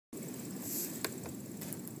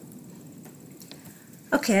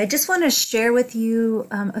Okay, I just want to share with you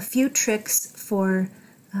a few tricks for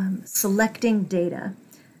selecting data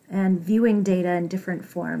and viewing data in different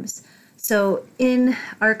forms. So in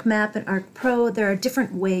ArcMap and ArcPro, there are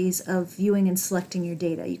different ways of viewing and selecting your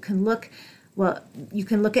data. You can look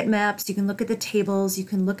at maps, you can look at the tables, you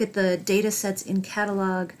can look at the data sets in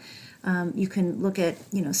catalog, you can look at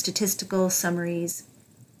statistical summaries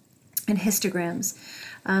and histograms.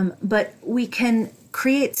 But we can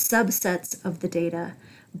create subsets of the data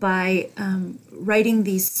by writing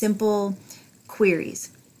these simple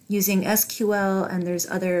queries using SQL, and there's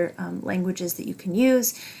other languages that you can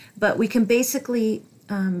use, but we can basically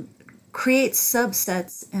create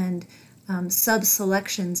subsets and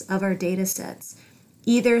sub-selections of our data sets,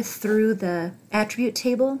 either through the attribute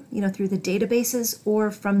table, through the databases,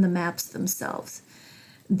 or from the maps themselves.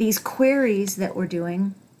 These queries that we're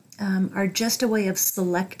doing are just a way of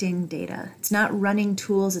selecting data. It's not running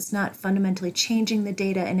tools, it's not fundamentally changing the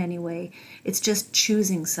data in any way, it's just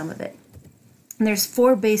choosing some of it. And there's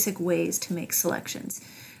 4 basic ways to make selections.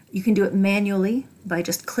 You can do it manually by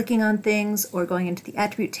just clicking on things or going into the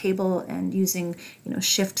attribute table and using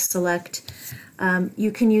shift select.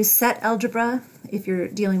 You can use set algebra. If you're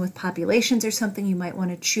dealing with populations or something, you might want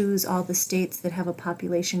to choose all the states that have a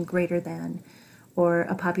population greater than, or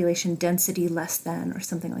a population density less than, or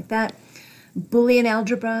something like that. Boolean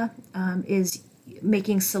algebra is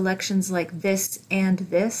making selections like this and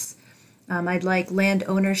this. I'd like land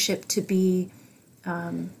ownership to be,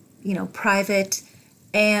 private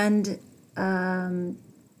and, land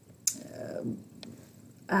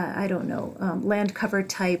cover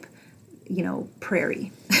type,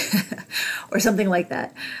 prairie, or something like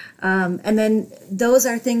that. And then those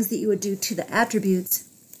are things that you would do to the attributes.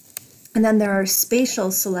 And then there are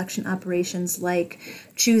spatial selection operations like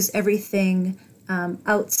choose everything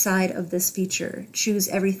outside of this feature, choose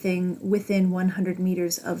everything within 100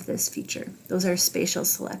 meters of this feature. Those are spatial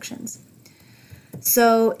selections.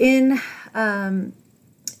 So in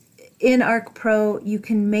ArcPro, you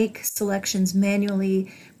can make selections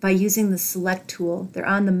manually by using the select tool. They're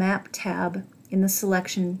on the map tab in the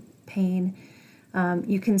selection pane.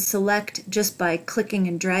 You can select just by clicking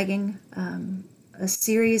and dragging a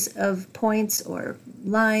series of points or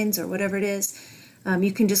lines or whatever it is.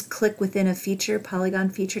 You can just click within a feature, polygon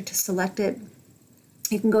feature, to select it.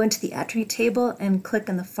 You can go into the attribute table and click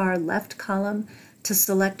in the far left column to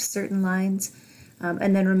select certain lines.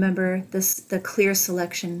 And then remember, the clear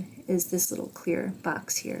selection is this little clear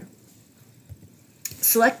box here.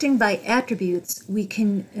 Selecting by attributes, we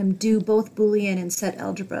can do both Boolean and set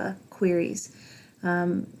algebra queries.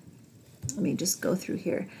 Let me just go through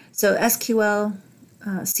here. So SQL,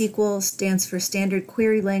 SQL stands for Standard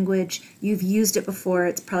Query Language. You've used it before.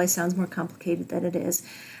 It probably sounds more complicated than it is.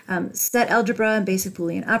 Set algebra and basic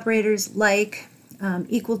Boolean operators like,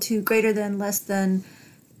 equal to, greater than, less than.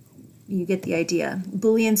 You get the idea.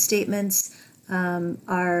 Boolean statements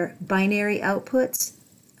are binary outputs,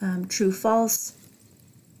 true, false,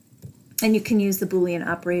 and you can use the Boolean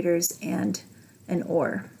operators and an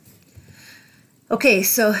OR. Okay,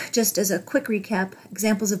 so just as a quick recap,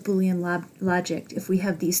 examples of Boolean logic. If we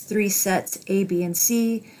have these 3 sets, A, B, and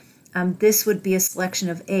C, this would be a selection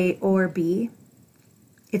of A or B.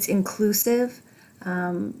 It's inclusive,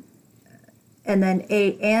 and then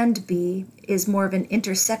A and B is more of an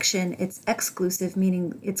intersection. It's exclusive,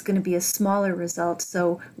 meaning it's going to be a smaller result,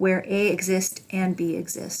 so where A exists and B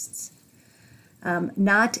exists.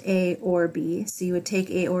 Not A or B, so you would take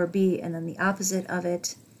A or B and then the opposite of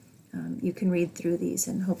it. You can read through these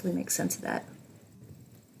and hopefully make sense of that.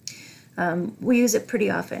 We use it pretty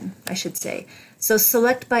often, I should say. So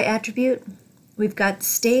select by attribute. We've got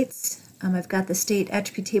states. I've got the state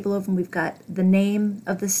attribute table open. We've got the name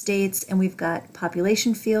of the states, and we've got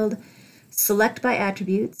population field. Select by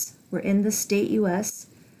attributes. We're in the state US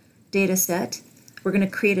data set. We're going to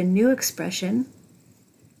create a new expression,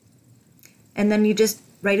 and then you just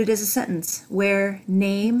write it as a sentence where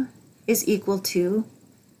name is equal to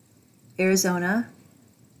Arizona,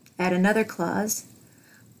 add another clause,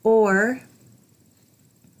 or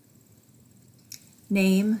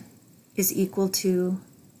name is equal to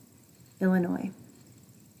Illinois.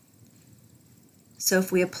 So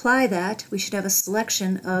if we apply that, we should have a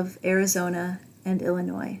selection of Arizona and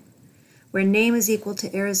Illinois, where name is equal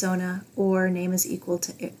to Arizona or name is equal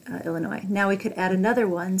to Illinois. Now we could add another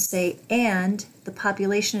one, say, and the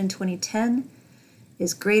population in 2010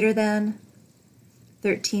 is greater than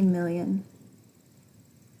 13 million.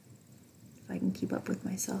 If I can keep up with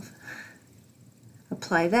myself.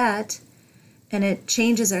 Apply that, and it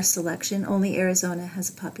changes our selection. Only Arizona has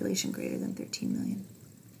a population greater than 13 million.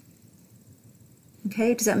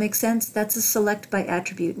 Okay, does that make sense? That's a select by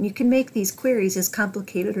attribute. And you can make these queries as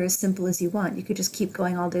complicated or as simple as you want. You could just keep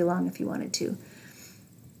going all day long if you wanted to.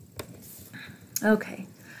 Okay,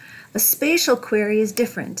 a spatial query is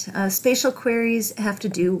different. Spatial queries have to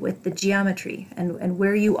do with the geometry and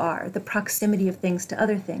where you are, the proximity of things to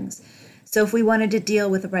other things. So if we wanted to deal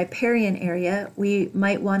with a riparian area, we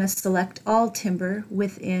might want to select all timber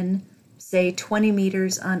within, say, 20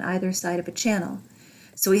 meters on either side of a channel.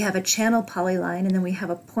 So we have a channel polyline, and then we have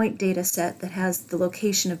a point data set that has the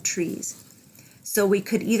location of trees. So we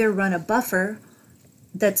could either run a buffer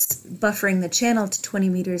that's buffering the channel to 20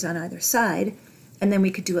 meters on either side, and then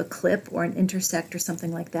we could do a clip or an intersect or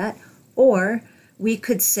something like that, or we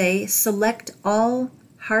could say select all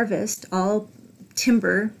harvest, all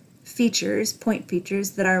timber features, point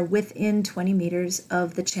features that are within 20 meters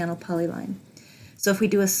of the channel polyline. So if we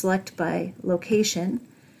do a select by location,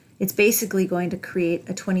 it's basically going to create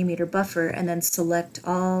a 20-meter buffer and then select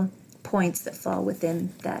all points that fall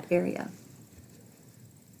within that area.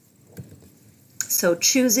 So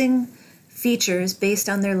choosing features based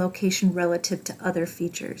on their location relative to other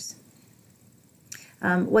features.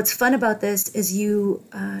 What's fun about this is you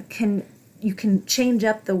can change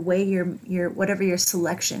up the way whatever your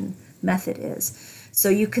selection method is. So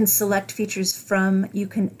you can select features from, you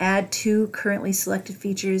can add to currently selected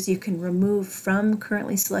features, you can remove from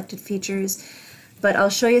currently selected features, but I'll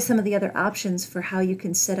show you some of the other options for how you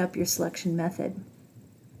can set up your selection method.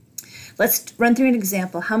 Let's run through an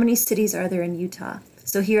example. How many cities are there in Utah?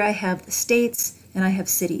 So here I have the states and I have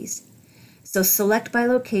cities. So select by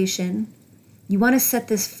location. You want to set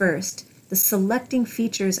this first. The selecting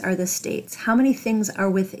features are the states. How many things are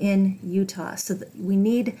within Utah? So that we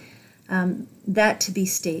need that to be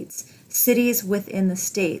states. Cities within the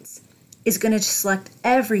states is going to select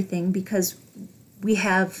everything because we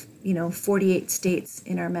have, 48 states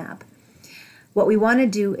in our map. What we want to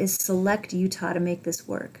do is select Utah to make this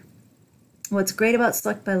work. What's great about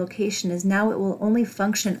select by location is now it will only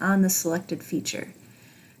function on the selected feature.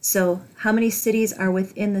 So how many cities are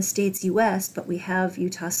within the states US, but we have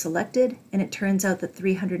Utah selected, and it turns out that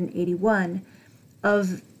 381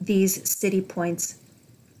 of these city points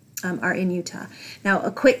are in Utah. Now,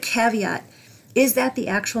 a quick caveat, is that the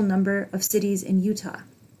actual number of cities in Utah?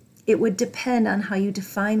 It would depend on how you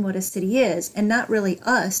define what a city is, and not really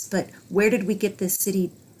us, but where did we get this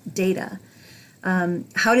city data?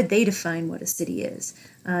 How did they define what a city is?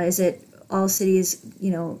 Is it all cities,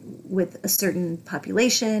 with a certain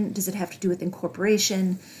population? Does it have to do with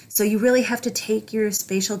incorporation? So you really have to take your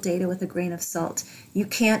spatial data with a grain of salt. You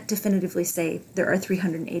can't definitively say there are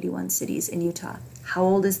 381 cities in Utah. How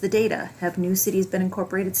old is the data? Have new cities been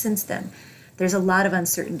incorporated since then? There's a lot of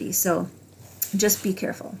uncertainty, so just be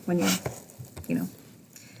careful when you're,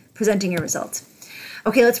 presenting your results.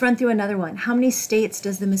 Okay, let's run through another one. How many states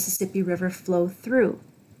does the Mississippi River flow through?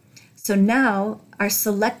 So now our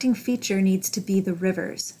selecting feature needs to be the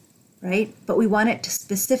rivers, right? But we want it to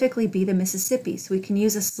specifically be the Mississippi. So we can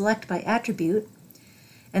use a select by attribute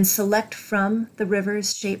and select from the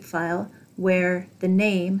rivers shapefile where the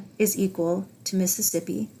name is equal to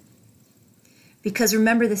Mississippi. Because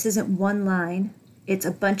remember, this isn't one line, it's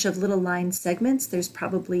a bunch of little line segments. There's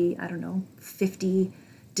probably, 50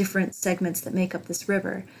 different segments that make up this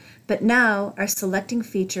river. But now our selecting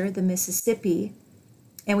feature, the Mississippi,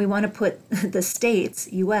 and we want to put the states,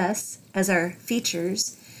 US, as our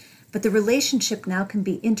features, but the relationship now can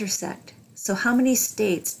be intersect. So how many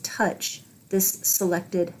states touch this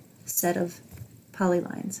selected set of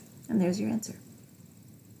polylines? And there's your answer.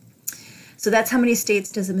 So that's how many states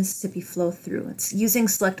does the Mississippi flow through. It's using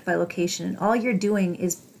select by location, and all you're doing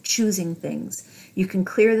is choosing things. You can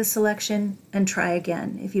clear the selection and try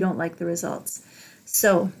again if you don't like the results.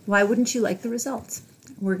 So why wouldn't you like the results?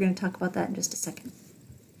 We're going to talk about that in just a second.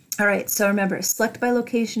 All right, so remember, select by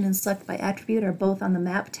location and select by attribute are both on the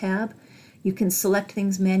map tab. You can select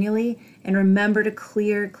things manually, and remember to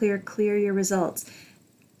clear your results.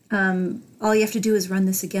 All you have to do is run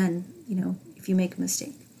this again, if you make a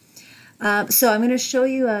mistake. So I'm going to show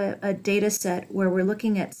you a data set where we're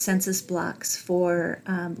looking at census blocks for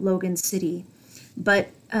Logan City, but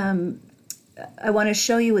I want to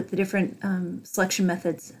show you what the different selection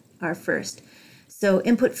methods are first. So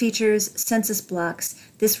input features, census blocks,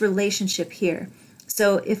 this relationship here.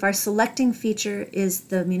 So if our selecting feature is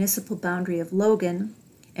the municipal boundary of Logan,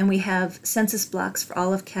 and we have census blocks for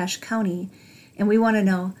all of Cache County, and we want to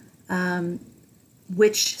know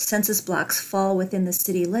which census blocks fall within the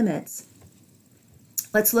city limits,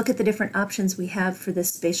 let's look at the different options we have for this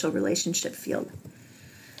spatial relationship field.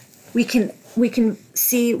 We can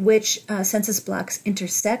see which census blocks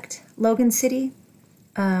intersect Logan City,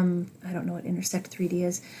 I don't know what intersect 3D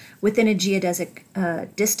is, within a geodesic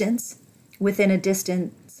distance, within a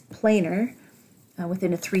distance planar,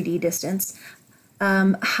 within a 3D distance.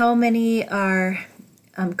 How many are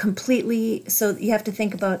completely, so you have to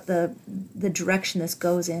think about the direction this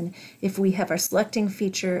goes in. If we have our selecting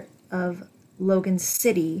feature of Logan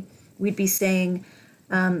City, we'd be saying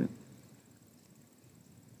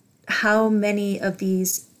how many of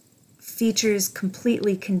these features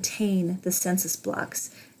completely contain the census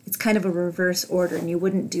blocks. It's kind of a reverse order, and you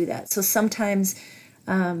wouldn't do that. So sometimes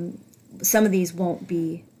some of these won't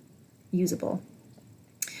be usable.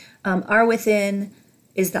 Are within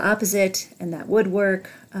is the opposite, and that would work.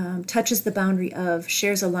 Touches the boundary of,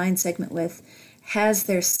 shares a line segment with, has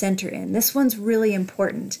their center in. This one's really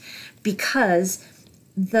important because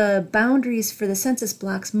the boundaries for the census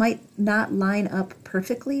blocks might not line up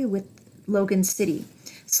perfectly with Logan City.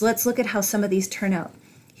 So let's look at how some of these turn out.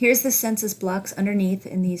 Here's the census blocks underneath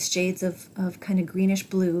in these shades of kind of greenish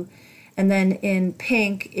blue, and then in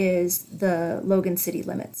pink is the Logan City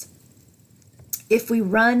limits. If we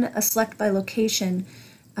run a select by location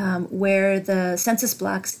where the census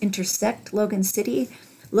blocks intersect Logan City,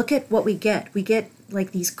 look at what we get. We get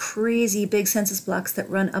like these crazy big census blocks that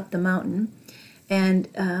run up the mountain, and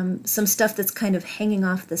some stuff that's kind of hanging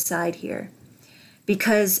off the side here,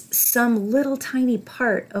 because some little tiny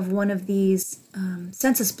part of one of these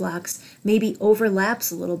census blocks maybe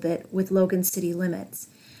overlaps a little bit with Logan City limits.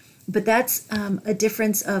 But that's a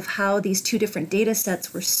difference of how these two different data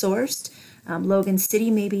sets were sourced. Logan City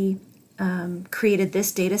maybe created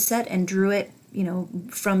this data set and drew it,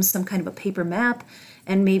 from some kind of a paper map,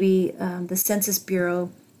 and maybe the Census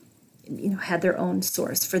Bureau had their own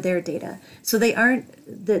source for their data. So they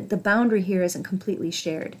aren't, the boundary here isn't completely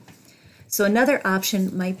shared. So another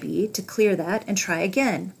option might be to clear that and try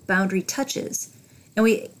again, boundary touches. And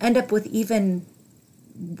we end up with even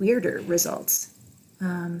weirder results.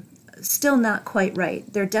 Still not quite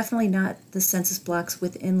right. They're definitely not the census blocks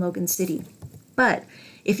within Logan City. But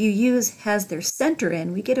if you use has their center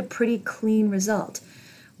in, we get a pretty clean result.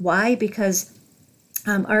 Why? Because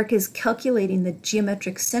ARC is calculating the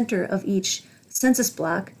geometric center of each census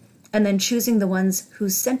block and then choosing the ones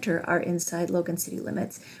whose center are inside Logan City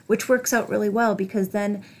limits, which works out really well because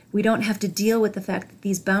then we don't have to deal with the fact that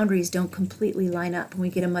these boundaries don't completely line up, and we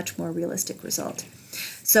get a much more realistic result.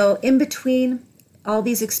 So in between all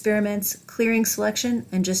these experiments, clearing selection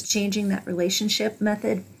and just changing that relationship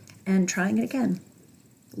method and trying it again.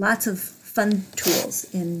 Lots of fun tools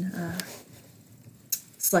in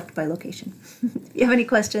select by location. If you have any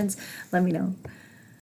questions, let me know.